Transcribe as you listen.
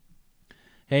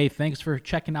Hey, thanks for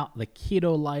checking out The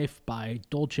Keto Life by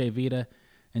Dolce Vita.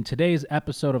 In today's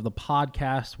episode of the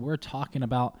podcast, we're talking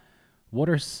about what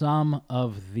are some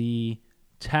of the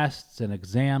tests and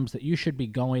exams that you should be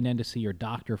going in to see your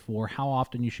doctor for, how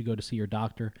often you should go to see your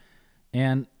doctor,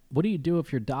 and what do you do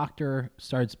if your doctor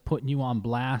starts putting you on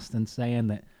blast and saying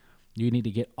that you need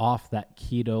to get off that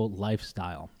keto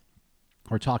lifestyle.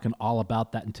 We're talking all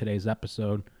about that in today's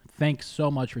episode. Thanks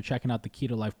so much for checking out the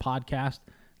Keto Life podcast.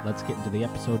 Let's get into the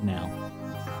episode now.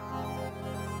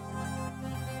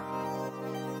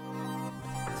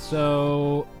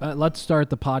 So let's start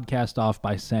the podcast off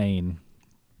by saying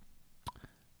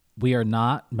we are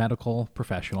not medical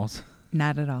professionals.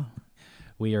 Not at all.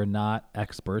 We are not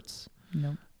experts.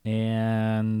 Nope.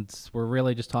 And we're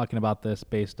really just talking about this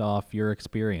based off your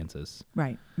experiences.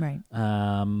 Right.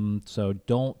 So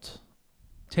don't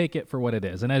take it for what it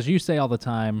is. And as you say all the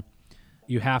time,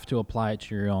 you have to apply it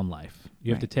to your own life.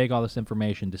 You have to take all this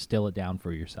information, distill it down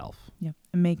for yourself. Yep.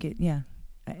 And make it,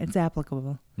 it's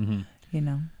applicable,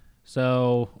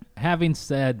 So having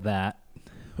said that,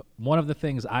 one of the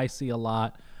things I see a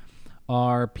lot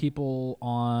are people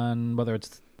on, whether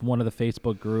it's one of the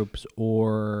Facebook groups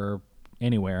or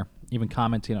anywhere, even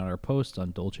commenting on our posts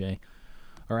on Dolce,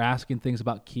 or asking things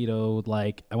about keto.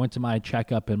 Like, I went to my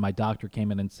checkup and my doctor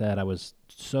came in and said I was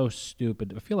so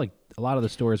stupid. I feel like a lot of the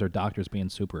stories are doctors being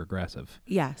super aggressive.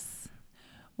 Yes.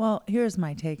 Well, here's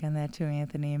my take on that too,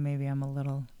 Anthony, and maybe I'm a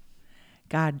little,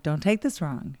 God, don't take this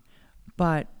wrong,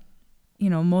 but,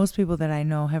 most people that I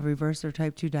know have reversed their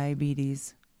type 2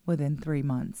 diabetes within 3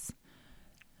 months.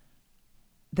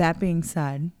 That being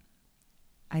said,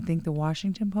 I think the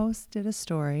Washington Post did a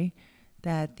story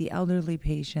that the elderly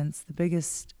patients, the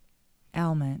biggest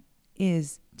ailment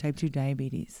is type 2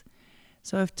 diabetes.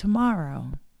 So if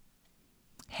tomorrow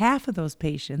half of those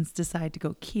patients decide to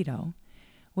go keto,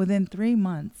 within 3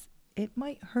 months, it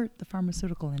might hurt the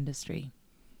pharmaceutical industry.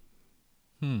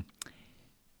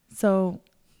 So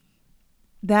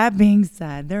that being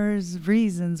said, there's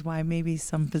reasons why maybe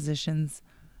some physicians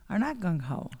are not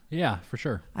gung-ho. Yeah, for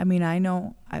sure. I mean, I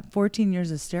know I have 14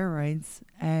 years of steroids,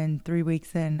 and 3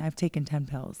 weeks in, I've taken 10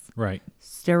 pills. Right.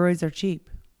 Steroids are cheap.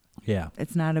 Yeah.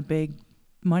 It's not a big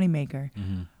moneymaker.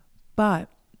 Mm-hmm. But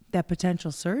that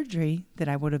potential surgery that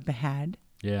I would have had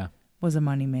was a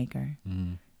moneymaker.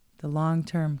 Mm-hmm. The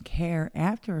long-term care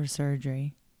after a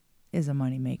surgery is a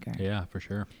moneymaker. Yeah, for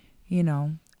sure.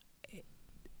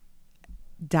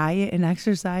 Diet and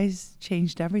exercise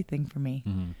changed everything for me.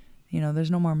 Mm-hmm.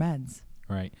 There's no more meds.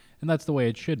 Right. And that's the way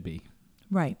it should be.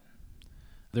 Right.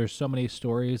 There's so many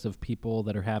stories of people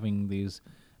that are having these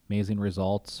amazing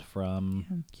results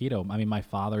from keto. I mean, my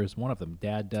father is one of them.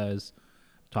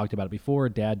 Talked about it before,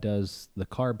 Dad does the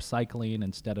carb cycling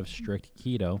instead of strict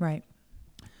keto. Right.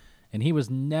 And he was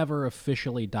never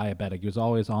officially diabetic. He was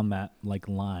always on that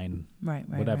line. Right.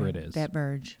 Whatever it is. That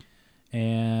verge.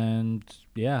 And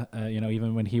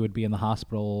even when he would be in the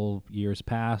hospital years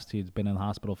past, he'd been in the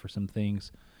hospital for some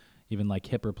things, even like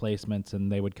hip replacements, and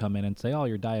they would come in and say, "Oh,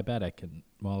 you're diabetic." And,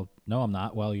 well, no, I'm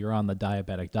not. Well, you're on the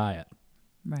diabetic diet.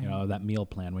 Right. That meal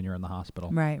plan when you're in the hospital.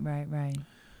 Right.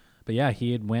 But yeah,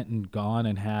 he had went and gone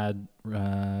and had,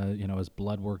 his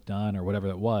blood work done or whatever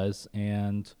it was.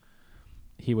 And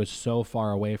he was so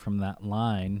far away from that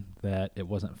line that it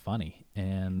wasn't funny,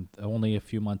 and only a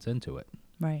few months into it.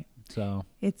 Right. So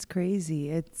it's crazy.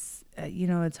 It's,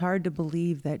 it's hard to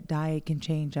believe that diet can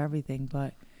change everything,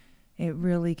 but it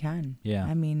really can. Yeah.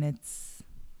 I mean, it's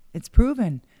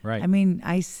proven. Right. I mean,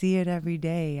 I see it every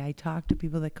day. I talk to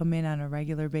people that come in on a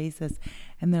regular basis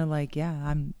and they're like, yeah,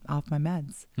 I'm off my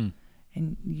meds. And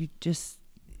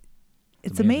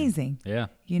it's amazing. Yeah.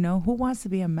 Who wants to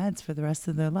be on meds for the rest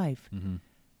of their life? Mm-hmm.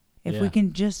 If we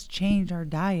can just change our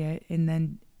diet and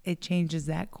then it changes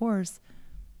that course,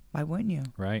 why wouldn't you?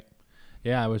 Right.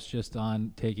 Yeah, I was just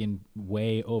on taking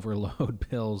way overload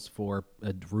pills for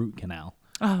a root canal.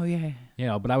 Oh, yeah.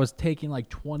 But I was taking like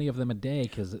 20 of them a day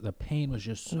because the pain was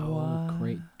just so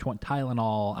great.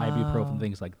 Tylenol, ibuprofen,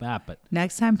 things like that. But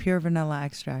next time, pure vanilla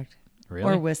extract.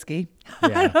 Really? Or whiskey.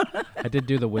 Yeah. I did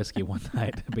do the whiskey one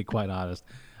night, to be quite honest.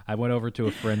 I went over to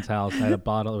a friend's house. I had a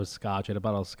bottle of scotch. I had a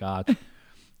bottle of scotch.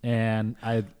 And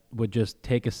I would just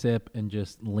take a sip and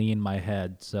just lean my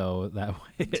head so that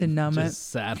way to numb just it.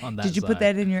 Sat on that Did you side. Put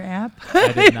that in your app?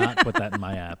 I did not put that in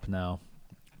my app, no,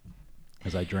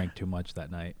 because I drank too much that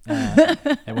night.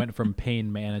 I went from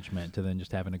pain management to then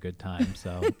just having a good time.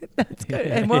 So that's good.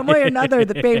 And one way or another,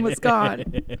 the pain was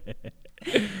gone.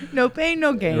 No pain,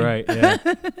 no gain. Right. Yeah.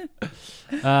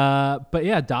 But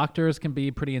yeah, doctors can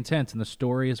be pretty intense, and the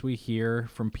stories we hear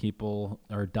from people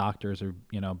or doctors are,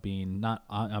 being not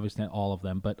obviously not all of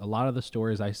them, but a lot of the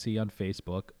stories I see on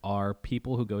Facebook are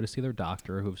people who go to see their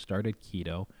doctor who've started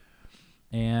keto,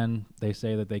 and they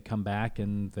say that they come back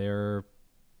and they're,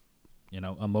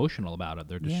 emotional about it.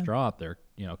 They're distraught. They're,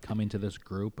 coming to this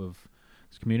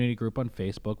community group on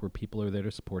Facebook where people are there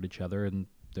to support each other, and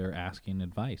they're asking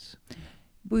advice.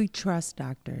 We trust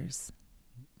doctors.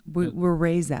 We're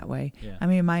raised that way. Yeah. I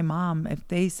mean, my mom, if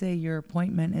they say your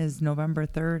appointment is November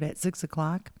 3rd at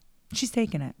 6:00, she's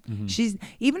taking it. Mm-hmm.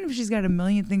 Even if she's got a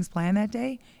million things planned that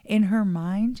day, in her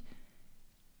mind,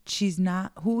 she's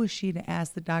not, who is she to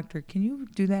ask the doctor, can you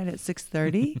do that at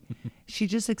 6:30? She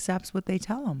just accepts what they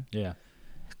tell them. Yeah.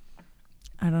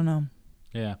 I don't know.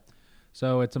 Yeah.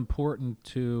 So it's important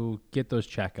to get those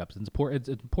checkups. It's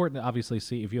important to obviously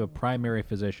see if you have a primary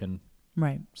physician,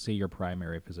 Right. see your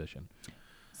primary physician.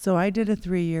 So I did a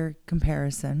 3-year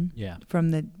comparison Yeah.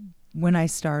 from when I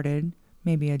started,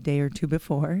 maybe a day or two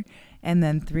before, and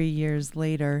then 3 years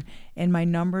later, and my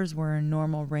numbers were in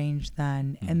normal range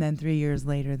then, and then 3 years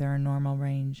later they're in normal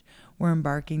range. We're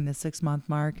embarking the 6-month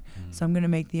mark, so I'm going to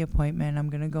make the appointment. I'm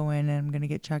going to go in and I'm going to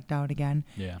get checked out again,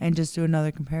 and just do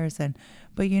another comparison.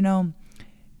 But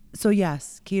so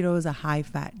yes, keto is a high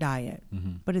fat diet,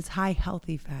 but it's high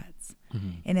healthy fats.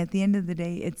 And at the end of the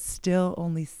day, it's still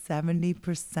only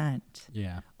 70%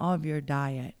 of your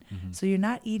diet. So you're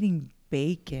not eating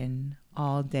bacon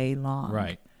all day long.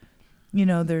 Right.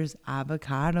 There's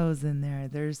avocados in there.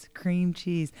 There's cream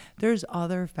cheese. There's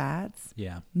other fats.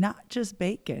 Yeah. Not just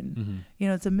bacon.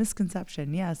 It's a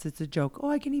misconception. Yes, it's a joke. Oh,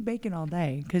 I can eat bacon all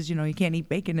day because, you can't eat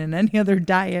bacon in any other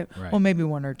diet. Right. Well, maybe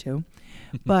one or two.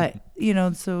 But,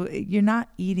 so you're not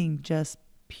eating just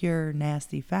pure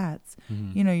nasty fats.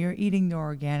 You're eating the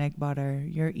organic butter.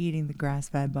 You're eating the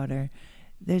grass-fed butter.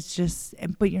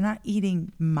 But you're not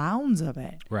eating mounds of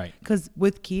it. Right. Because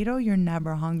with keto, you're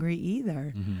never hungry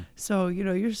either. So,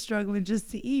 you're struggling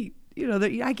just to eat.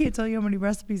 I can't tell you how many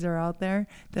recipes are out there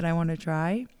that I want to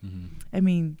try. I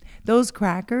mean, those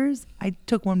crackers, I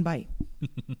took one bite.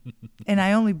 And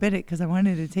I only bit it because I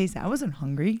wanted to taste it. I wasn't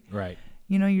hungry. Right.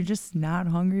 You're just not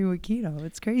hungry with keto.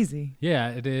 It's crazy.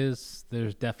 Yeah, it is.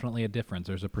 There's definitely a difference.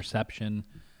 There's a perception.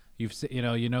 You've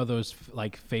seen, those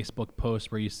like Facebook posts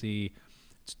where you see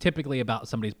it's typically about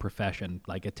somebody's profession,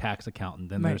 like a tax accountant.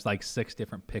 Then there's like 6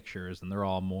 different pictures, and they're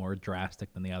all more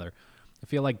drastic than the other. I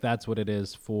feel like that's what it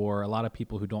is for a lot of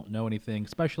people who don't know anything,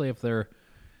 especially if they're in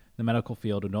the medical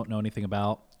field who don't know anything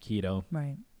about keto.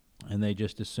 Right. And they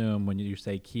just assume when you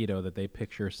say keto that they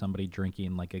picture somebody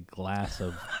drinking like a glass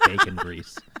of bacon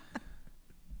grease.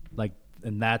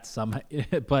 And that's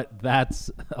but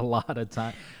that's a lot of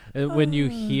time. When you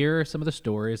hear some of the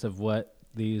stories of what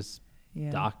these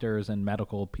doctors and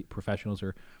medical professionals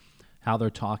or how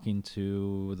they're talking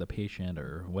to the patient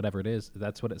or whatever it is,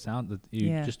 that's what it sounds.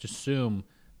 You just assume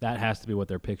that has to be what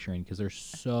they're picturing because they're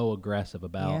so aggressive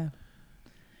about. Yeah.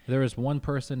 There was one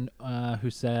person who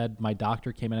said, my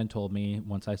doctor came in and told me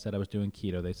once I said I was doing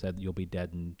keto, they said, you'll be dead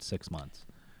in 6 months.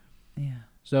 Yeah.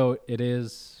 So it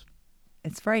is.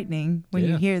 It's frightening when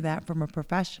you hear that from a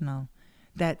professional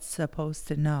that's supposed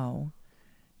to know,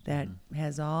 that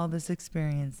has all this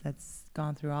experience, that's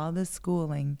gone through all this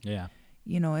schooling. Yeah.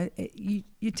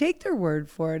 You take their word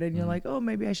for it and you're like, oh,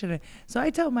 maybe I should have. So I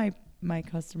tell my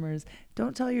customers,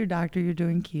 don't tell your doctor you're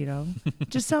doing keto.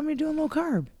 Just tell them you're doing low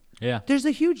carb. Yeah. There's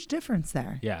a huge difference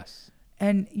there. Yes.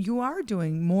 And you are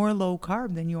doing more low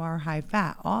carb than you are high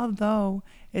fat, although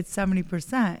it's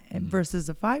 70% versus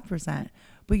a 5%.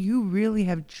 But you really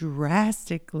have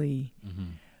drastically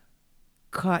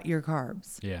cut your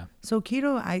carbs. Yeah. So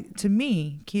keto, to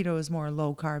me, keto is more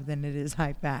low carb than it is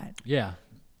high fat. Yeah.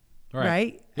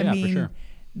 Right? Yeah, I mean, for sure.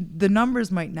 The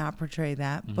numbers might not portray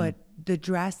that, but the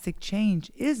drastic change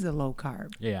is the low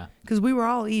carb. Yeah. Because we were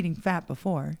all eating fat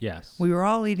before. Yes. We were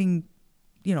all eating,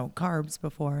 carbs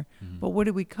before. But what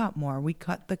did we cut more? We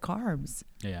cut the carbs.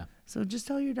 Yeah. So just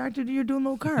tell your doctor you're doing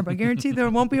low carb. I guarantee there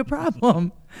won't be a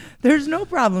problem. There's no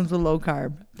problems with low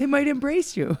carb. They might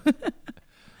embrace you.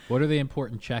 What are the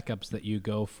important checkups that you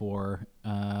go for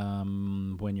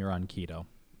when you're on keto?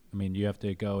 I mean, you have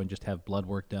to go and just have blood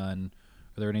work done.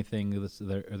 Are there any things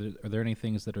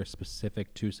that are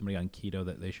specific to somebody on keto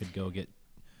that they should go get?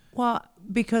 Well,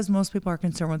 because most people are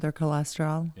concerned with their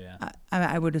cholesterol, Yeah.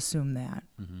 I would assume that.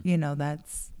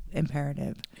 That's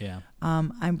imperative. Yeah.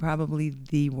 I'm probably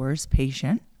the worst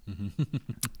patient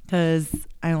because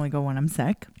I only go when I'm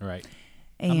sick. Right.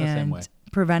 I'm the same way. And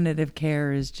preventative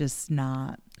care is just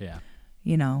not. Yeah.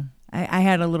 I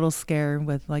had a little scare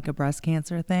with like a breast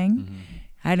cancer thing.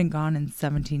 I hadn't gone in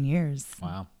 17 years.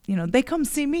 Wow. They come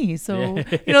see me. So,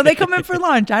 Yeah. they come in for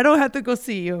lunch. I don't have to go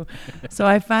see you. So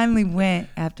I finally went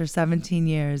after 17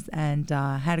 years and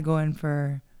had to go in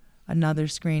for another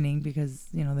screening because,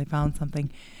 they found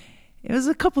something. It was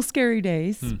a couple scary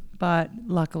days, but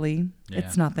luckily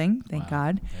it's nothing. Thank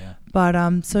God. Yeah.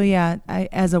 But so yeah,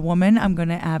 as a woman, I'm going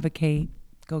to advocate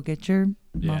go get your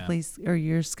monthly or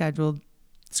your scheduled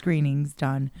screenings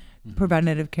done.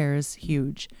 Preventative care is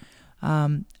huge.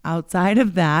 Outside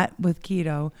of that, with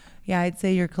keto, I'd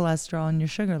say your cholesterol and your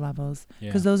sugar levels,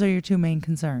 because those are your two main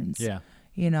concerns. Yeah.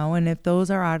 And if those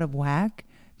are out of whack,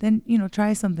 then,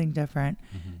 try something different.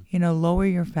 Lower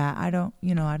your fat. I don't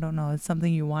know. It's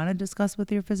something you want to discuss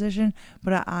with your physician,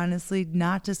 but honestly,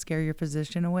 not to scare your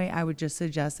physician away, I would just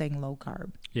suggest saying low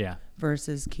carb. Yeah.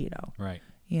 Versus keto. Right.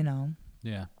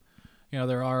 Yeah.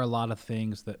 There are a lot of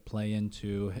things that play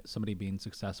into somebody being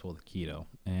successful with keto,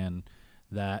 and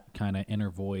that kind of inner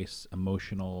voice,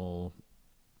 emotional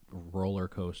roller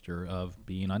coaster of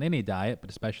being on any diet, but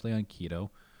especially on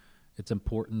keto. It's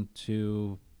important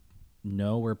to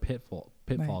know where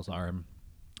pitfalls are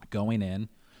going in,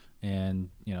 and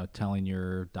telling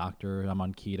your doctor I'm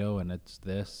on keto and it's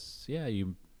this. Yeah,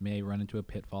 you may run into a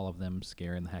pitfall of them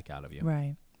scaring the heck out of you.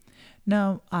 Right.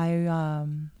 No,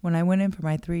 when I went in for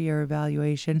my 3-year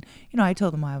evaluation, I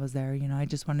told them why I was there. I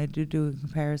just wanted to do a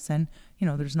comparison.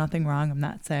 There's nothing wrong. I'm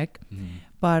not sick.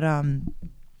 But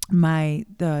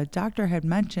the doctor had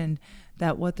mentioned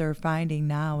that what they're finding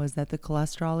now is that the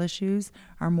cholesterol issues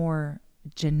are more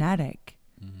genetic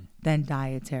than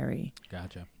dietary.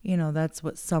 Gotcha. That's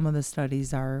what some of the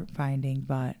studies are finding,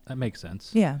 but that makes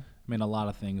sense. Yeah. I mean, a lot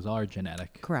of things are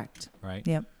genetic. Correct. Right?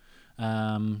 Yep.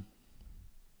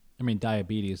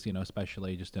 Diabetes,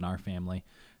 especially just in our family,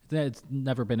 it's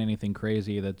never been anything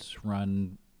crazy that's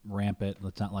run rampant.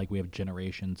 It's not like we have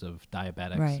generations of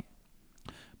diabetics. Right.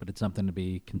 But it's something to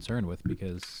be concerned with,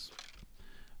 because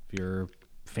if your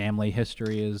family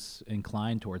history is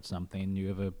inclined towards something, you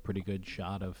have a pretty good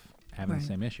shot of having the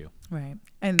same issue. Right.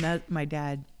 And that my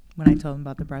dad, when I told him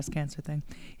about the breast cancer thing,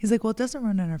 he's like, well, it doesn't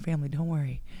run in our family. Don't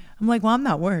worry. I'm like, well, I'm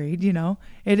not worried.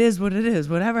 It is what it is.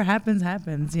 Whatever happens,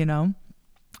 happens,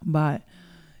 But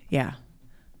yeah,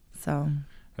 so.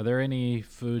 Are there any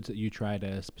foods that you try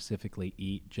to specifically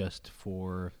eat just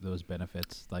for those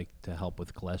benefits, like to help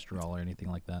with cholesterol or anything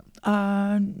like that?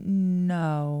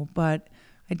 No, but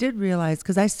I did realize,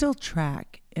 because I still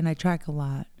track, and I track a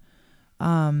lot.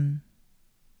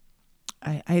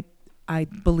 I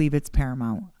believe it's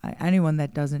paramount. Anyone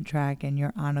that doesn't track and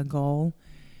you're on a goal,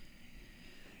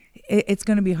 it's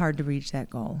going to be hard to reach that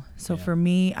goal. So for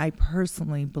me, I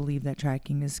personally believe that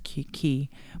tracking is key.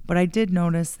 But I did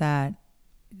notice that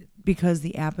because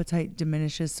the appetite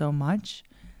diminishes so much,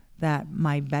 that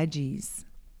my veggies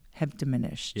have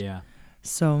diminished. Yeah.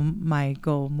 So my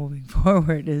goal moving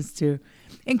forward is to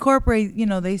incorporate,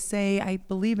 they say, I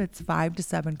believe it's 5 to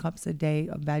 7 cups a day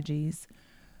of veggies.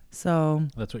 So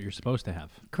that's what you're supposed to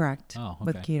have. Correct. Oh, okay.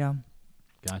 With keto.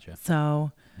 Gotcha.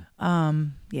 So,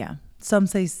 yeah. Some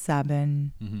say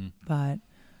 7, but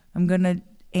I'm going to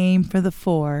aim for the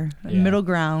 4, middle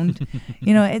ground.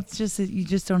 It's just, you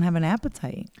just don't have an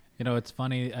appetite. It's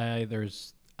funny. I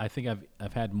think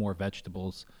I've had more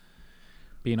vegetables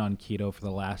being on keto for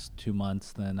the last 2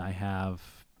 months than I have,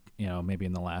 maybe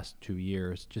in the last 2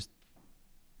 years. Just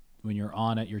when you're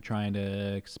on it, you're trying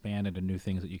to expand into new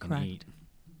things that you can Correct. eat.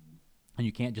 And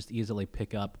you can't just easily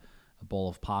pick up a bowl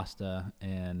of pasta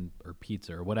or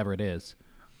pizza or whatever it is.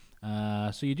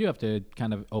 So you do have to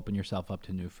kind of open yourself up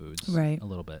to new foods Right. a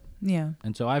little bit. Yeah.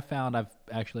 And so I've found I've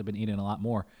actually been eating a lot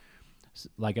more.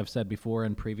 Like I've said before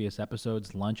in previous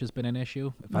episodes, lunch has been an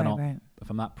issue. If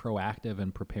I'm not proactive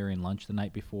in preparing lunch the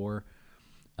night before,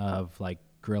 of like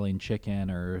grilling chicken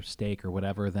or steak or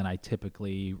whatever, then I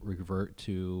typically revert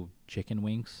to chicken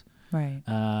wings. Right.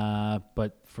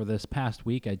 But for this past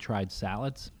week, I tried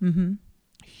salads.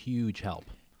 Huge help.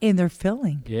 And they're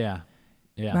filling. Yeah.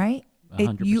 Yeah. Right?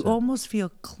 100%. You almost feel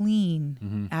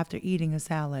clean after eating a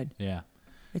salad. Yeah.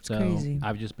 It's So crazy.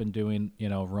 I've just been doing,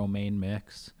 romaine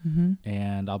mix,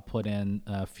 and I'll put in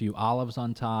a few olives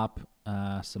on top,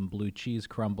 some blue cheese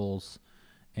crumbles,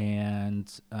 and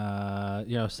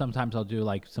sometimes I'll do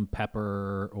like some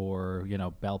pepper or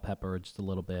bell pepper, just a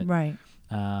little bit, Right.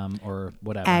 or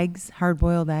whatever. Eggs,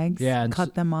 hard-boiled eggs. Yeah, and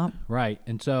Cut them up. Right,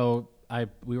 and so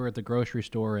we were at the grocery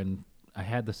store, and I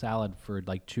had the salad for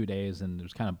like 2 days, and it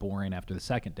was kind of boring after the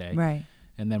second day. Right.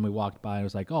 And then we walked by, and it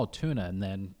was like, oh, tuna, and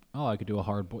then I could do a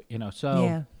hard boil, so.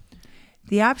 Yeah.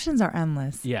 The options are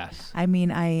endless. Yes. I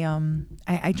mean,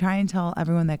 I try and tell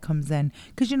everyone that comes in,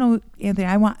 because, Anthony,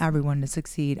 I want everyone to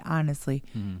succeed, honestly.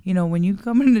 When you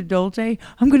come into Dolce,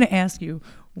 I'm going to ask you,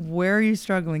 where are you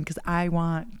struggling? Because I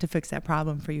want to fix that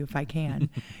problem for you if I can.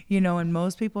 And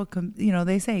most people come,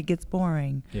 they say it gets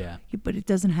boring. Yeah. But it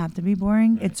doesn't have to be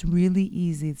boring. Right. It's really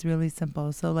easy. It's really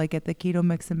simple. So like at the Keto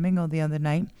Mix and Mingle the other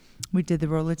night, we did the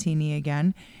rollatini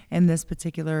again. And this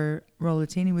particular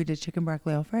rollatini, we did chicken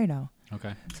broccoli Alfredo.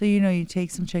 Okay. So, you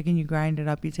take some chicken, you grind it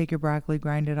up, you take your broccoli,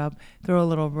 grind it up, throw a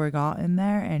little regal in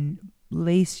there, and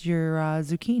lace your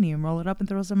zucchini and roll it up and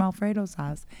throw some Alfredo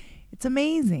sauce. It's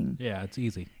amazing. Yeah, it's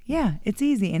easy. Yeah, it's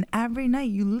easy. And every night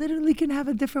you literally can have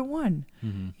a different one.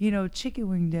 Chicken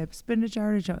wing dip, spinach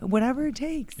artichoke, whatever it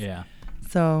takes. Yeah.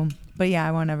 So, but yeah,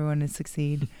 I want everyone to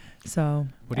succeed. So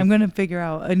I'm going to figure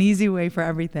out an easy way for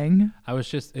everything. I was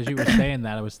just, as you were saying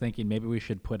that, I was thinking maybe we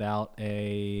should put out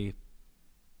a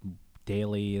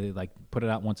daily, like put it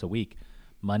out once a week.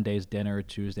 Mondays dinner,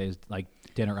 Tuesdays like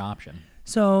dinner option.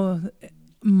 So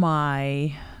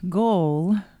my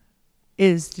goal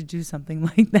is to do something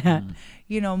like that.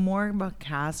 More about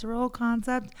casserole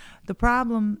concept. The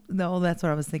problem, though, that's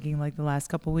what I was thinking like the last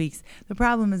couple of weeks. The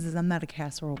problem is I'm not a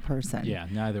casserole person. Yeah,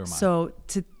 neither am I. So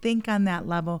to think on that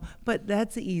level, but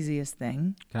that's the easiest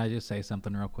thing. Can I just say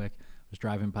something real quick? I was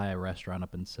driving by a restaurant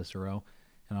up in Cicero,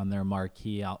 and on their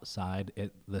marquee outside,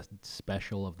 the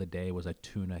special of the day was a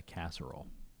tuna casserole.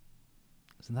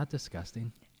 Isn't that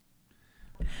disgusting?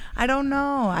 I don't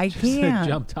know. I Just can't.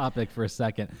 to jump topic for a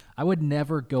second. I would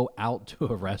never go out to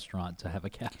a restaurant to have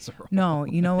a casserole. No,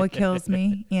 you know what kills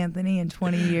me, Anthony, in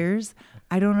 20 years?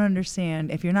 I don't understand.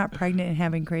 If you're not pregnant and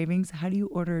having cravings, how do you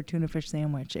order a tuna fish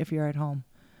sandwich if you're at home?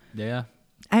 Yeah.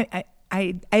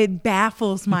 It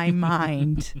baffles my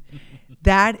mind.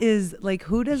 That is like,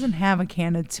 who doesn't have a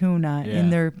can of tuna in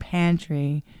their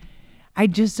pantry? I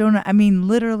just don't know. I mean,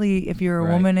 literally, if you're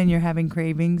a woman and you're having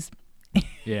cravings,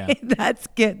 yeah, that's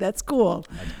good. That's cool.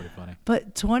 That's pretty funny.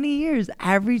 But 20 years,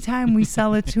 every time we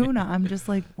sell a tuna, I'm just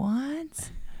like,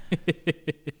 what?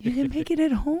 You can make it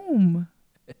at home.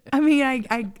 I mean,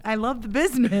 I love the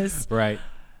business. Right.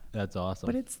 That's awesome.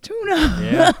 But it's tuna.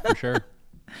 Yeah, for sure.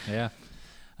 Yeah.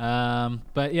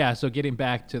 But yeah, so getting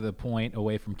back to the point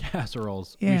away from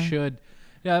casseroles, we should,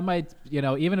 it might,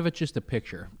 even if it's just a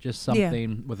picture, just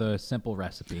something with a simple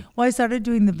recipe. Well, I started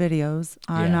doing the videos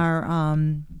on our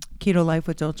Keto Life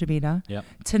with Dolce Vita. Yep.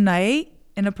 Tonight,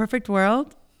 in a perfect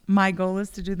world, my goal is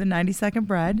to do the 90-second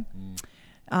bread.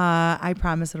 I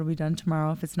promise it'll be done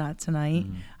tomorrow if it's not tonight.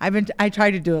 I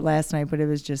tried to do it last night, but it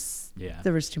was just,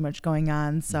 there was too much going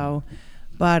on. So,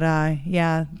 but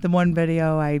the one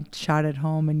video I shot at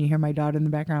home and you hear my daughter in the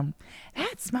background,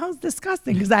 that smells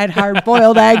disgusting, because I had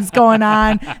hard-boiled eggs going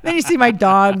on. Then you see my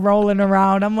dog rolling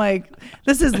around. I'm like,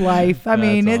 this is life. I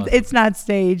mean, awesome. It's not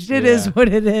staged. It is what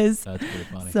it is. That's pretty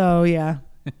funny. So, yeah.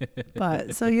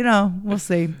 But so we'll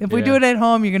see. If we do it at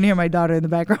home, you're gonna hear my daughter in the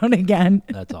background again.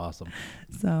 That's awesome.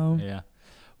 So yeah,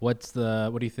 what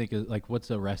do you think is like? What's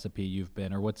a recipe you've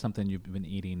been, or what's something you've been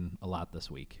eating a lot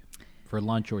this week, for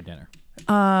lunch or dinner?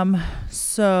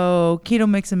 So keto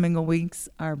mix and mingle weeks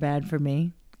are bad for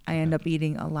me. I end up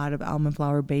eating a lot of almond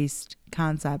flour based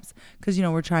concepts because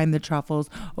we're trying the truffles.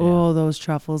 Oh, those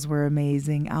truffles were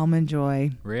amazing. Almond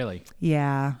Joy. Really?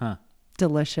 Yeah. Huh.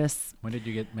 Delicious. When did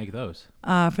you make those?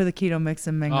 For the keto mix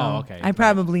and mingle. Oh, okay. I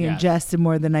probably ingested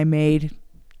more than I made.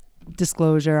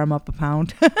 Disclosure, I'm up a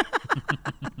pound.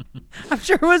 I'm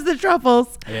sure it was the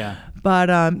truffles. Yeah.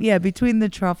 But between the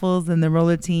truffles and the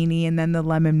rollatini and then the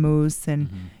lemon mousse and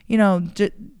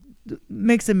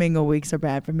mix and mingle weeks are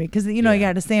bad for me because you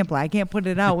got to sample. I can't put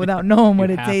it out without knowing what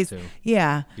it tastes.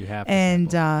 Yeah. You have to.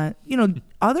 And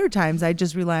other times I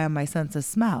just rely on my sense of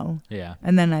smell. Yeah.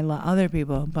 And then I let other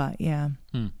people. But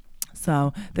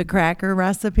So the cracker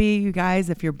recipe, you guys,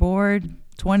 if you're bored,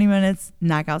 20 minutes,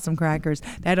 knock out some crackers.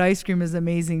 That ice cream is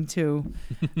amazing too.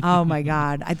 Oh my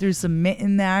God. I threw some mint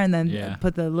in there and then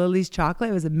put the Lily's chocolate.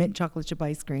 It was a mint chocolate chip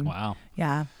ice cream. Wow.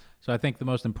 Yeah. So I think the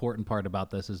most important part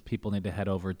about this is people need to head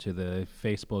over to the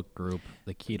Facebook group,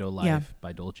 The Keto Life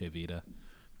by Dolce Vita.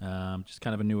 Just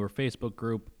kind of a newer Facebook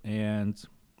group, and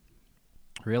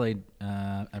really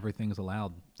everything's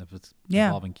allowed if it's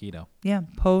involving keto. Yeah.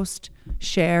 Post,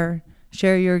 share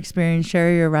your experience,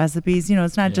 share your recipes.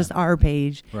 It's not just our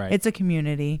page. Right. It's a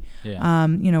community. Yeah.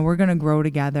 We're going to grow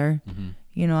together.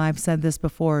 Mm-hmm. I've said this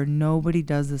before. Nobody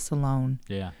does this alone.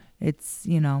 Yeah. It's,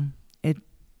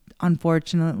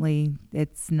 unfortunately,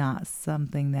 it's not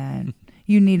something that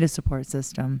you need a support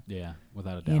system. Yeah,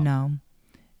 without a doubt.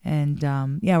 And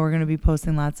we're going to be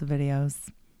posting lots of videos.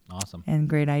 Awesome. And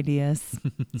great ideas.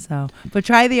 So, but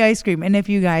try the ice cream. And if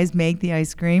you guys make the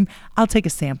ice cream, I'll take a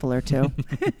sample or two.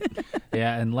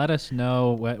 Yeah, and let us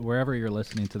know wherever you're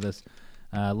listening to this.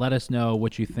 Let us know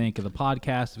what you think of the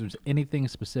podcast. If there's anything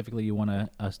specifically you want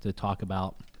us to talk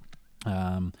about.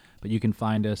 But you can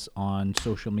find us on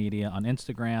social media, on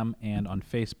Instagram and on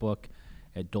Facebook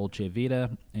at Dolce Vita.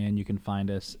 And you can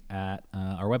find us at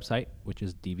our website, which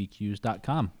is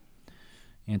dvqs.com.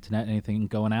 Antoinette, anything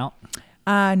going out?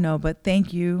 No, but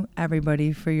thank you,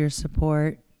 everybody, for your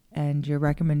support and your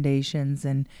recommendations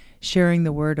and sharing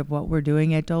the word of what we're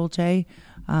doing at Dolce,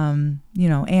 and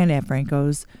at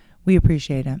Franco's. We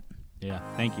appreciate it. Yeah,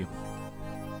 thank you.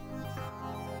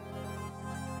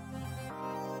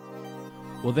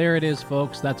 Well, there it is,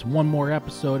 folks. That's one more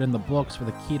episode in the books for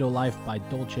the Keto Life by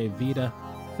Dolce Vita.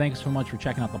 Thanks so much for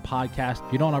checking out the podcast.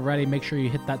 If you don't already, make sure you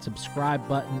hit that subscribe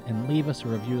button and leave us a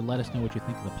review. Let us know what you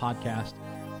think of the podcast.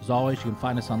 As always, you can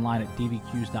find us online at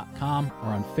dvqs.com or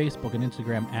on Facebook and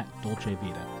Instagram at Dolce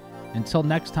Vita. Until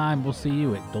next time, we'll see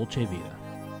you at Dolce Vita.